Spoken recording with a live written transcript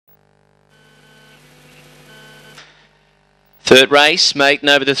Third race, maiden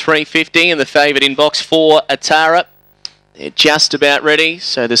over the 350 and the favourite in box 4, Atara. They're just about ready,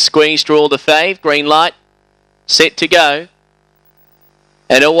 so the squeeze draw the fave. Green light, set to go.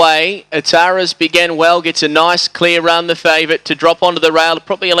 And away, Atara's began well, gets a nice clear run, the favourite, to drop onto the rail,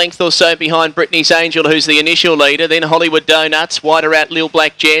 probably a length or so behind Brittany's Angel, who's the initial leader. Then Hollywood Donuts, wider out Lil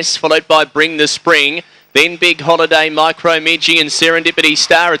Black Jess, followed by Bring the Spring. Then Big Holiday, Micro Midgie and Serendipity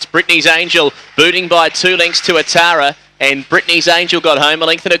Star. It's Brittany's Angel, booting by 2 lengths to Atara. And Brittany's Angel got home, a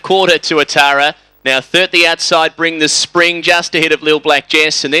length and a quarter to Atara. Now third the outside, Bring the Spring, just ahead of Lil Black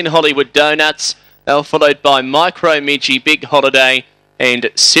Jess. And then Hollywood Donuts. They're followed by Micro Midgie, Big Holiday, and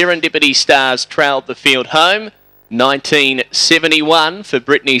Serendipity Stars trailed the field home. 1971 for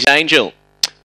Brittany's Angel.